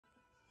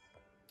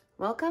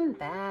Welcome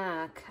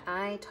back.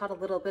 I taught a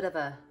little bit of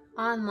a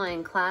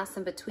online class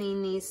in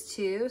between these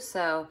two,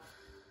 so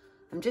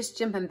I'm just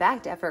jumping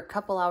back after a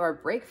couple-hour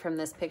break from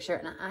this picture,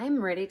 and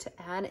I'm ready to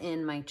add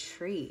in my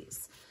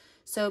trees.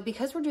 So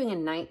because we're doing a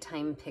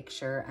nighttime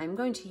picture, I'm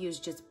going to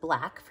use just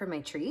black for my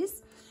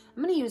trees.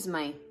 I'm going to use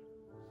my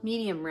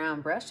medium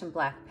round brush and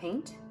black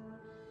paint,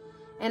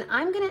 and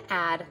I'm going to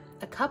add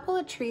a couple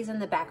of trees in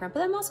the background,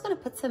 but I'm also going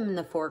to put some in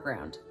the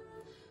foreground.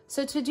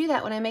 So to do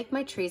that, when I make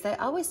my trees, I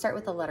always start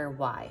with the letter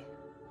Y.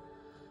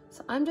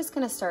 So I'm just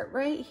gonna start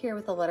right here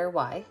with the letter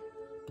Y.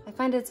 I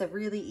find it's a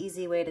really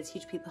easy way to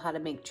teach people how to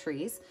make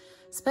trees,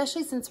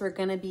 especially since we're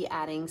gonna be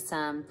adding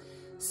some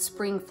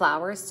spring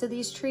flowers to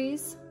these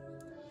trees.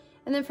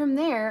 And then from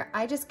there,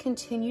 I just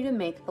continue to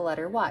make the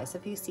letter Y. So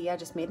if you see, I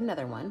just made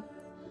another one.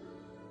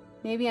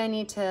 Maybe I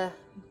need to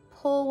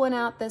pull one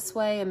out this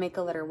way and make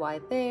a letter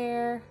Y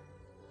there.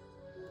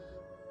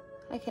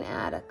 I can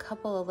add a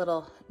couple of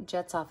little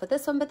jets off of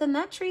this one, but then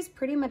that tree's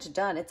pretty much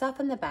done. It's off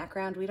in the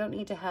background. We don't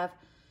need to have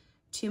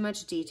too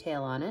much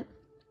detail on it.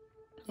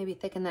 Maybe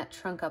thicken that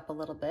trunk up a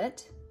little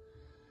bit.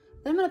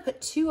 Then I'm gonna put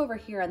two over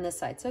here on this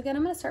side. So again,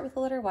 I'm gonna start with the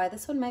letter Y.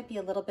 This one might be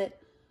a little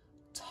bit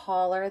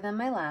taller than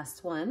my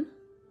last one.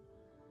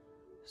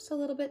 Just a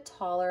little bit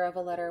taller of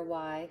a letter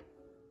Y.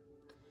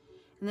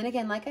 And then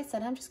again, like I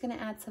said, I'm just gonna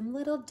add some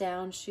little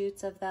down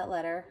shoots of that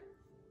letter.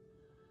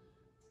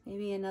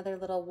 Maybe another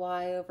little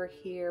Y over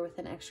here with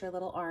an extra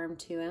little arm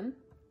to him.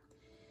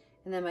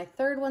 And then my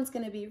third one's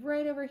gonna be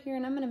right over here,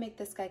 and I'm gonna make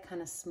this guy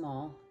kind of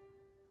small.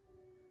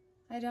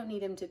 I don't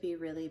need him to be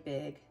really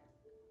big.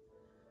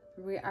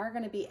 We are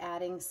gonna be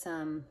adding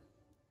some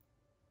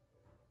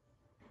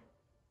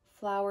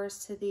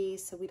flowers to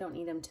these, so we don't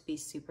need them to be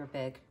super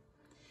big.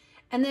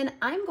 And then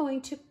I'm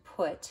going to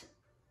put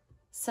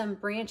some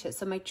branches.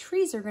 So my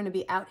trees are gonna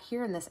be out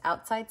here in this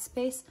outside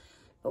space,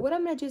 but what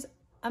I'm gonna do is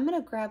I'm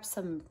gonna grab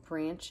some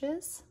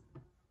branches,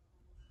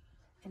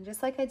 and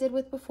just like I did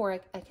with before,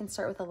 I can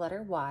start with the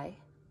letter Y,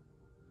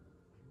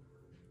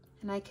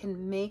 and I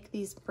can make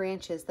these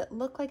branches that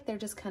look like they're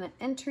just kind of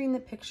entering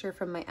the picture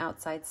from my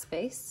outside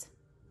space.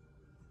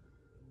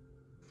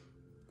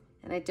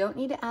 And I don't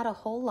need to add a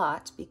whole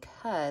lot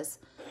because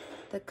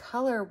the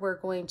color we're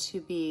going to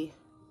be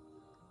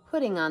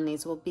putting on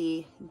these will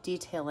be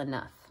detail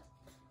enough.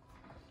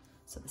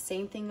 So the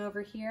same thing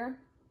over here.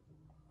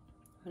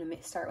 I'm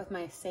gonna start with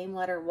my same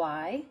letter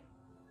Y.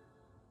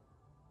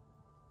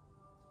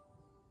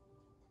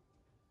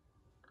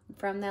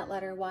 From that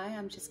letter Y,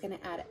 I'm just gonna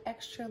add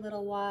extra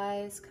little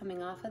Ys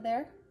coming off of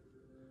there.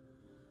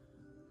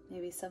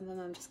 Maybe some of them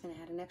I'm just gonna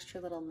add an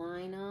extra little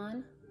line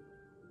on.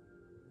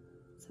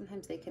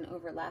 Sometimes they can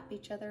overlap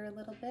each other a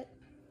little bit.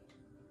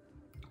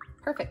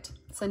 Perfect.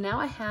 So now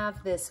I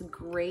have this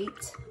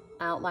great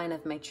outline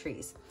of my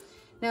trees.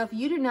 Now, if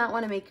you do not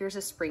want to make yours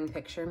a spring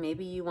picture,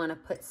 maybe you want to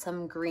put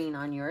some green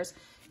on yours,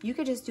 you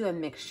could just do a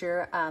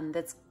mixture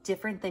that's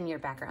different than your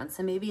background.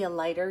 So maybe a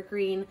lighter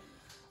green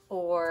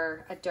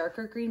or a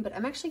darker green, but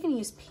I'm actually going to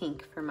use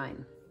pink for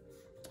mine.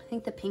 I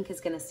think the pink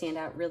is going to stand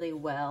out really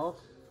well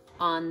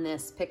on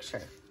this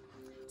picture.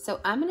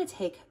 So I'm going to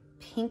take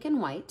pink and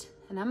white,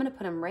 and I'm going to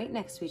put them right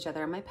next to each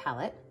other on my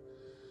palette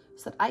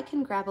so that I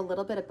can grab a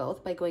little bit of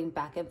both by going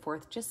back and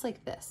forth just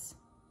like this.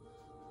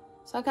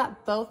 So I've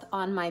got both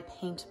on my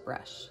paint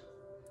brush.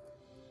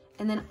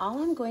 And then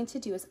all I'm going to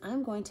do is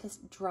I'm going to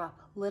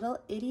drop little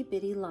itty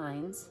bitty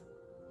lines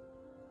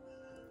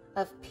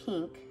of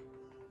pink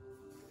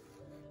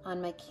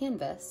on my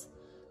canvas.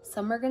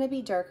 Some are going to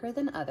be darker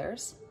than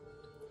others.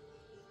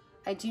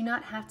 I do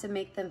not have to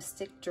make them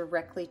stick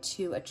directly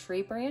to a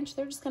tree branch.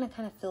 They're just going to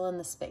kind of fill in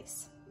the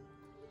space.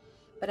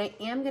 But I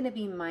am going to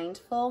be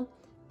mindful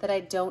that I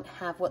don't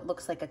have what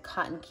looks like a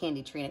cotton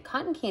candy tree. And a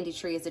cotton candy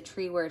tree is a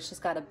tree where it's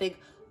just got a big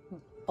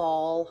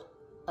ball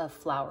of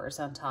flowers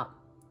on top.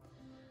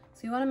 So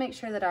you want to make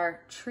sure that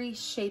our tree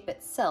shape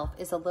itself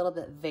is a little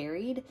bit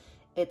varied.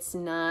 It's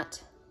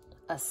not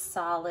a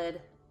solid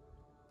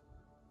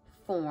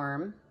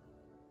form.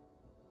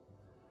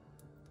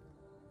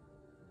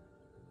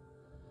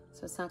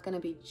 So it's not going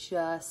to be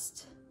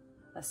just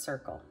a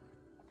circle.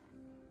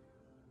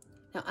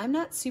 Now I'm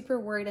not super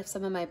worried if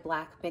some of my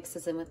black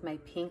mixes in with my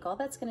pink. All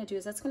that's going to do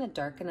is that's going to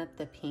darken up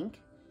the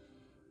pink,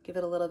 give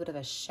it a little bit of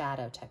a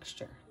shadow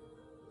texture.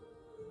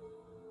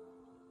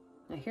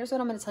 Now here's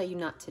what I'm going to tell you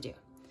not to do.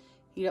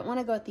 You don't want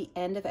to go at the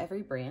end of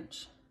every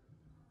branch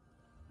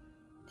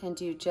and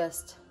do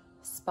just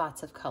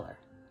spots of color,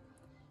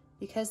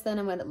 because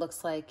then what it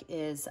looks like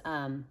is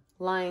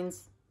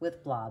lines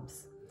with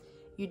blobs.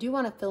 You do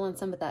want to fill in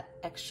some of that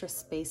extra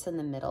space in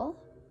the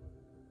middle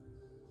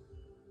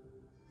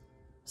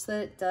so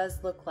that it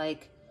does look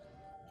like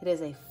it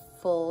is a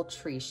full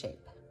tree shape.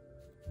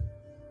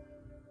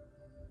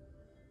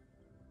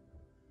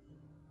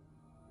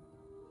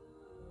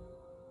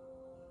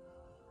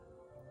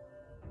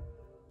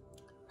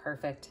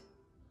 Perfect.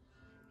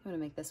 I'm going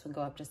to make this one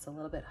go up just a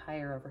little bit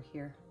higher over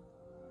here.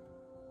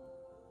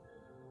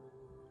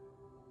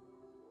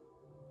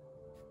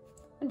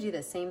 I'm going to do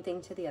the same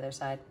thing to the other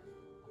side.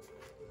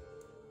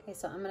 Okay,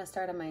 so I'm gonna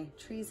start on my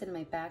trees in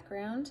my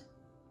background.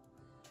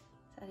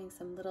 Adding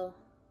some little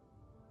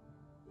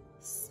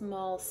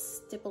small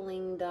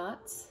stippling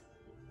dots.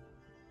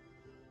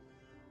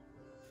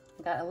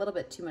 I got a little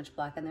bit too much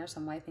black in there,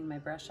 so I'm wiping my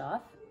brush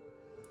off.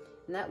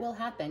 And that will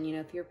happen, you know,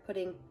 if you're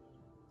putting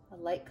a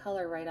light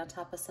color right on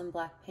top of some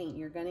black paint,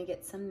 you're gonna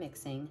get some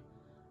mixing.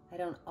 I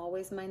don't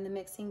always mind the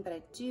mixing, but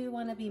I do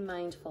wanna be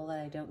mindful that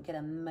I don't get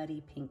a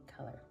muddy pink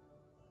color.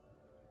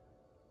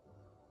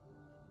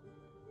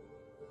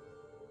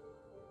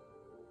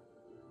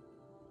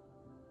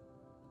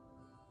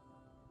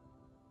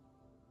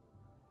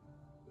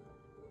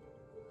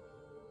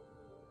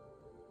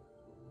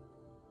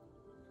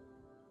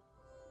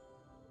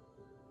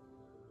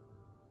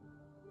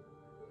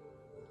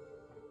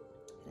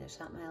 Finish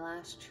out my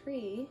last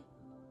tree.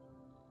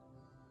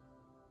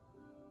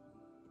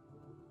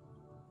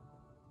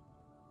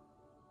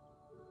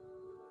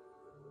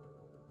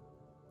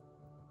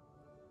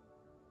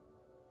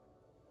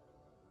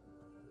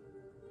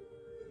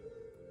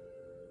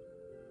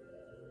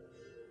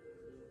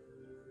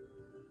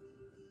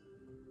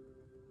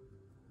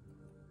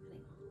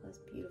 Putting all those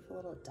beautiful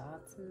little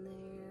dots in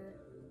there.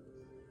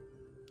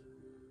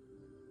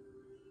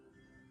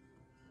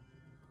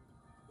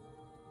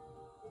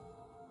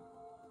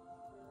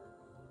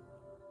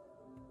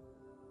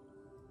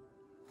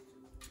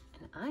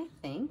 I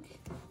think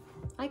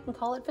I can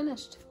call it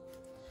finished.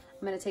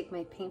 I'm gonna take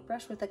my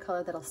paintbrush with a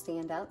color that'll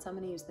stand out, so I'm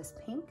gonna use this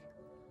pink.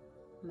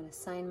 I'm gonna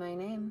sign my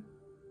name.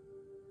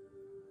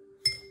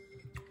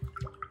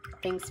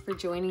 Thanks for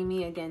joining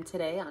me again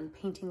today on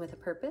Painting with a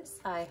Purpose.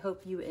 I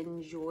hope you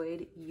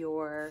enjoyed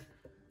your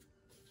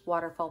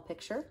waterfall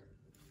picture.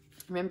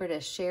 Remember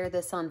to share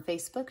this on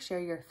Facebook,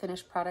 share your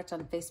finished product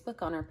on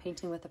Facebook on our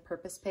Painting with a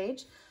Purpose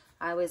page.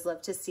 I always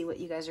love to see what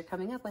you guys are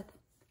coming up with.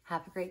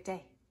 Have a great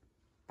day.